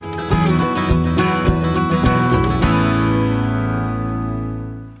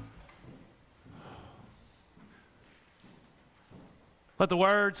Let the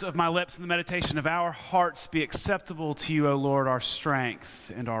words of my lips and the meditation of our hearts be acceptable to you, O Lord, our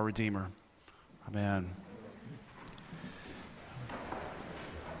strength and our Redeemer. Amen.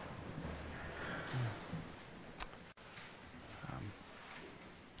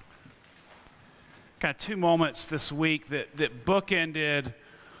 Got two moments this week that bookended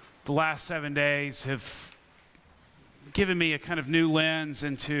the last 7 days, have given me a kind of new lens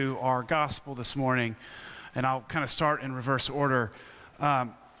into our gospel this morning, and I'll kind of start in reverse order.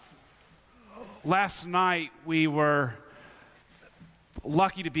 Last night we were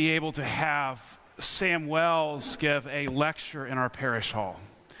lucky to be able to have Sam Wells give a lecture in our parish hall.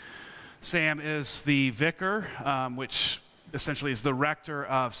 Sam is the vicar, which essentially is the rector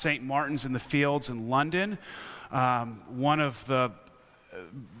of St. Martin's in the Fields in London, one of the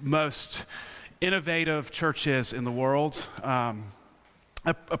most innovative churches in the world, a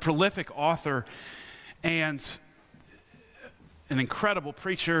prolific author, and an incredible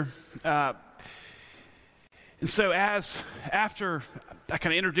preacher. And so after I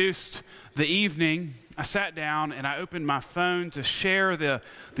kind of introduced the evening, I sat down and I opened my phone to share the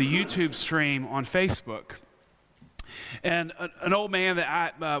YouTube stream on Facebook. And an old man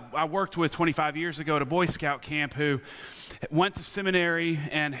that I worked with 25 years ago at a Boy Scout camp, who went to seminary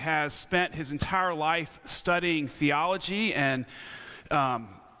and has spent his entire life studying theology and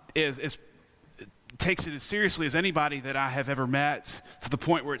takes it as seriously as anybody that I have ever met, to the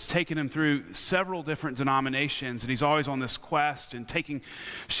point where it's taken him through several different denominations, and he's always on this quest and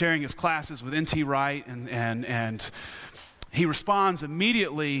sharing his classes with N.T. Wright, and he responds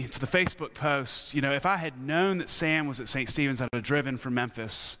immediately to the Facebook post, if I had known that Sam was at St. Stephen's, I'd have driven from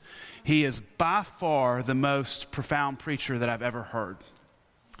Memphis. He is by far the most profound preacher that I've ever heard.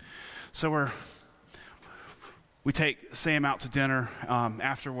 So we take Sam out to dinner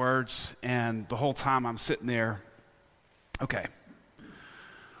afterwards, and the whole time I'm sitting there, okay,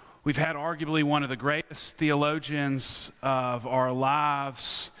 we've had arguably one of the greatest theologians of our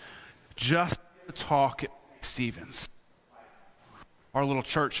lives just talk at Stephen's, our little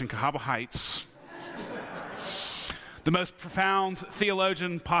church in Cahaba Heights. The most profound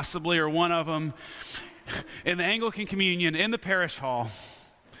theologian possibly, or one of them, in the Anglican Communion, in the parish hall.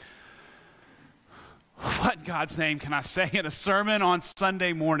 What in God's name can I say in a sermon on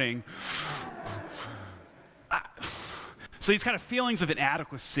Sunday morning? So these kind of feelings of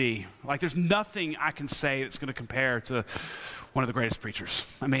inadequacy, like there's nothing I can say that's going to compare to one of the greatest preachers.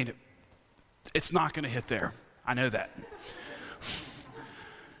 I mean, it's not going to hit there. I know that.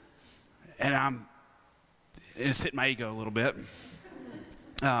 And it's hit my ego a little bit.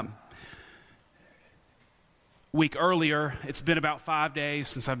 Week earlier, it's been about 5 days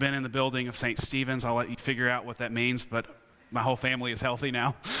since I've been in the building of St. Stephen's. I'll let you figure out what that means, but my whole family is healthy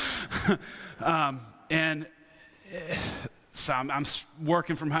now. And so I'm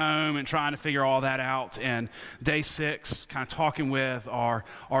working from home and trying to figure all that out. And day 6, kind of talking with our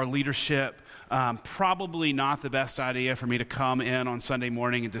leadership. Probably not the best idea for me to come in on Sunday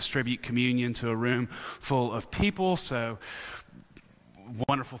morning and distribute communion to a room full of people. So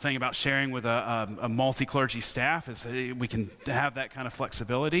wonderful thing about sharing with a multi-clergy staff is that we can have that kind of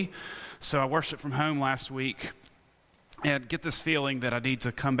flexibility. So I worshiped from home last week and get this feeling that I need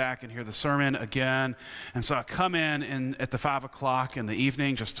to come back and hear the sermon again. And so I come in at the 5 o'clock in the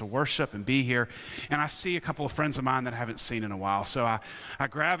evening just to worship and be here. And I see a couple of friends of mine that I haven't seen in a while. So I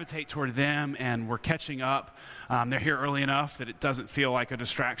gravitate toward them, and we're catching up. They're here early enough that it doesn't feel like a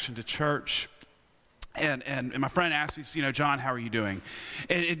distraction to church. And my friend asked me, John, how are you doing?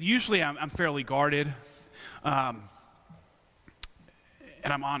 And usually I'm fairly guarded. And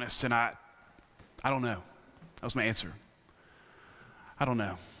I'm honest, and I don't know. That was my answer. I don't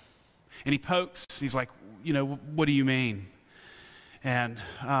know. And he pokes. He's like, what do you mean? And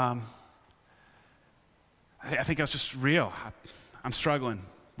I think I was just real. I'm struggling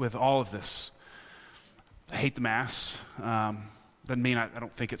with all of this. I hate the Mass. Doesn't mean I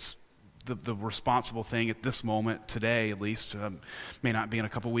don't think it's the responsible thing at this moment, today at least. May not be in a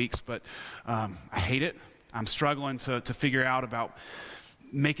couple weeks, but I hate it. I'm struggling to figure out about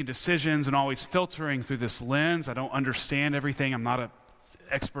making decisions and always filtering through this lens. I don't understand everything. I'm not an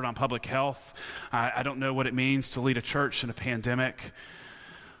expert on public health. I don't know what it means to lead a church in a pandemic.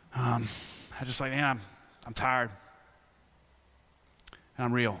 I'm tired. And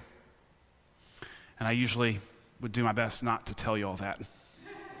I'm real. And I usually would do my best not to tell you all that.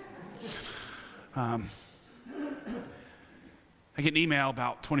 I get an email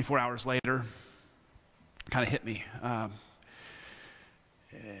about 24 hours later. Kind of hit me.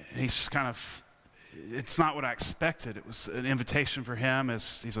 He's just kind of it's not what I expected. It was an invitation for him,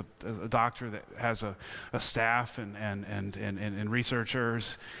 as he's a doctor that has a staff and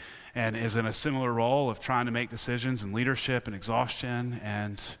researchers, and is in a similar role of trying to make decisions and leadership and exhaustion.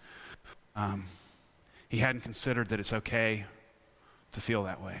 And he hadn't considered that it's okay to feel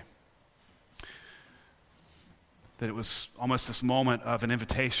that way. That it was almost this moment of an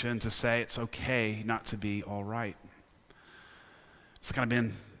invitation to say it's okay not to be all right. It's kind of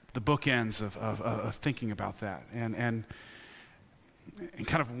been the bookends of thinking about that, and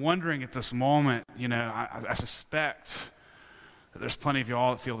kind of wondering at this moment, I suspect that there's plenty of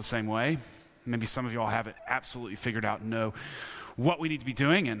y'all that feel the same way. Maybe some of y'all haven't absolutely figured out and know what we need to be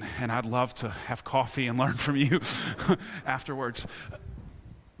doing, and I'd love to have coffee and learn from you afterwards.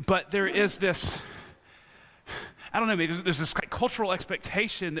 But there is this, I don't know, maybe there's this like cultural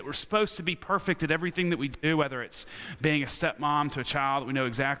expectation that we're supposed to be perfect at everything that we do, whether it's being a stepmom to a child, that we know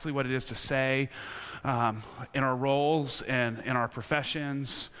exactly what it is to say in our roles and in our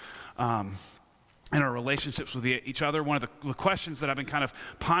professions, in our relationships with each other. One of the questions that I've been kind of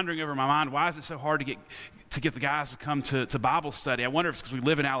pondering over in my mind, why is it so hard to get the guys to come to Bible study? I wonder if it's because we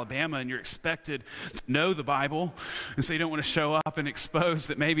live in Alabama and you're expected to know the Bible, and so you don't want to show up and expose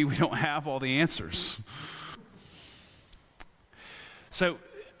that maybe we don't have all the answers. So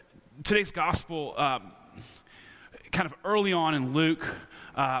today's gospel, kind of early on in Luke,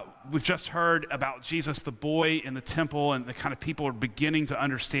 we've just heard about Jesus, the boy in the temple, and the kind of people are beginning to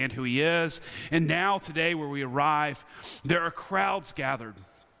understand who he is. And now today where we arrive, there are crowds gathered.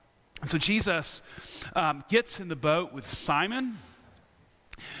 And so Jesus gets in the boat with Simon,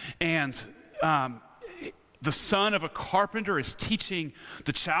 and the son of a carpenter is teaching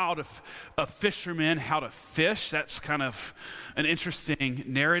the child of fishermen how to fish. That's kind of an interesting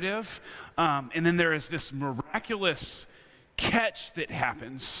narrative. And then there is this miraculous catch that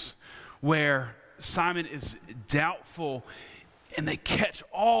happens where Simon is doubtful and they catch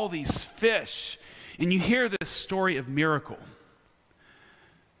all these fish. And you hear this story of miracle.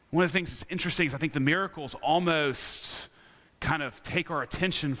 One of the things that's interesting is I think the miracles almost kind of take our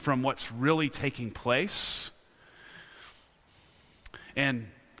attention from what's really taking place. And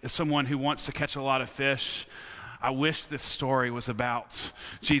as someone who wants to catch a lot of fish, I wish this story was about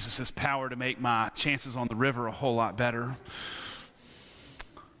Jesus' power to make my chances on the river a whole lot better.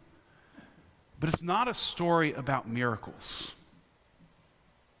 But it's not a story about miracles.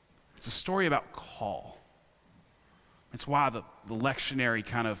 It's a story about call. It's why the lectionary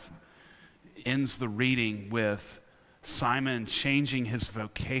kind of ends the reading with Simon changing his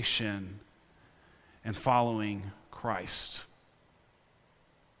vocation and following Christ.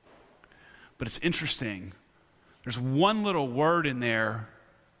 But it's interesting. There's one little word in there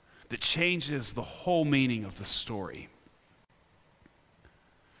that changes the whole meaning of the story.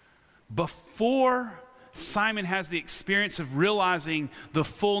 Before Simon has the experience of realizing the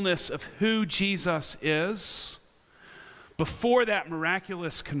fullness of who Jesus is, before that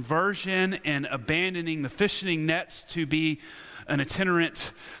miraculous conversion and abandoning the fishing nets to be an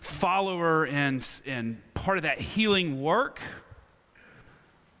itinerant follower and part of that healing work,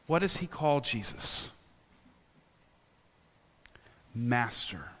 what does he call Jesus?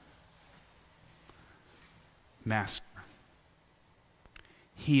 Master. Master.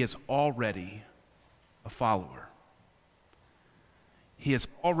 He is already a follower. He is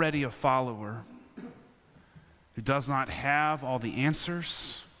already a follower who does not have all the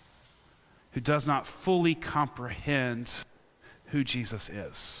answers, who does not fully comprehend who Jesus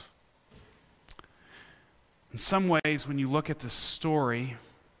is. In some ways, when you look at this story,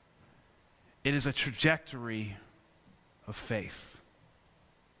 it is a trajectory of faith.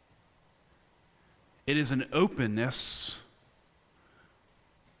 It is an openness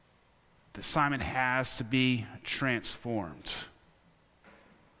that Simon has to be transformed.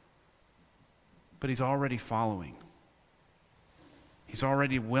 But he's already following. He's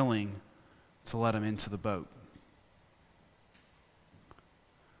already willing to let him into the boat.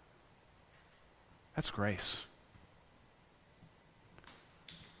 That's grace.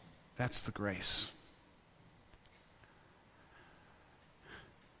 That's the grace.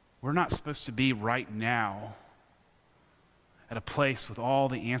 We're not supposed to be right now at a place with all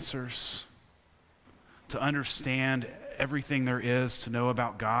the answers, to understand everything there is to know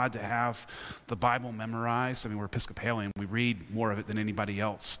about God, to have the Bible memorized. I mean, we're Episcopalian. We read more of it than anybody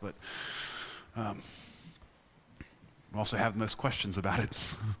else, but we also have the most questions about it.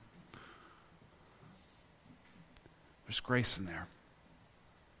 There's grace in there.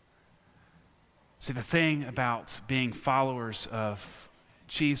 See, the thing about being followers of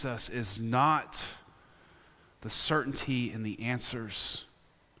Jesus is not the certainty in the answers.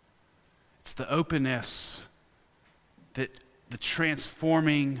 It's the openness that the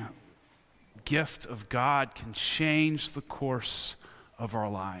transforming gift of God can change the course of our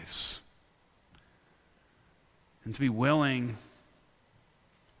lives. And to be willing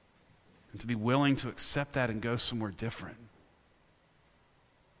to accept that and go somewhere different.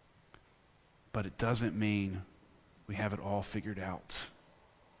 But it doesn't mean we have it all figured out.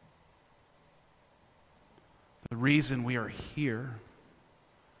 The reason we are here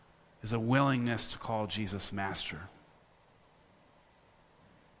is a willingness to call Jesus Master.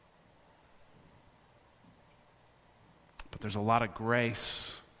 But there's a lot of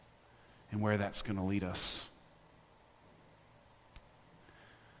grace in where that's going to lead us.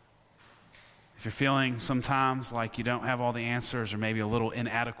 If you're feeling sometimes like you don't have all the answers or maybe a little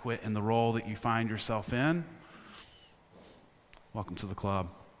inadequate in the role that you find yourself in, welcome to the club.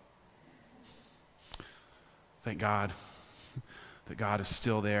 Thank God that God is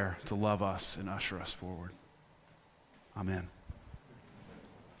still there to love us and usher us forward. Amen.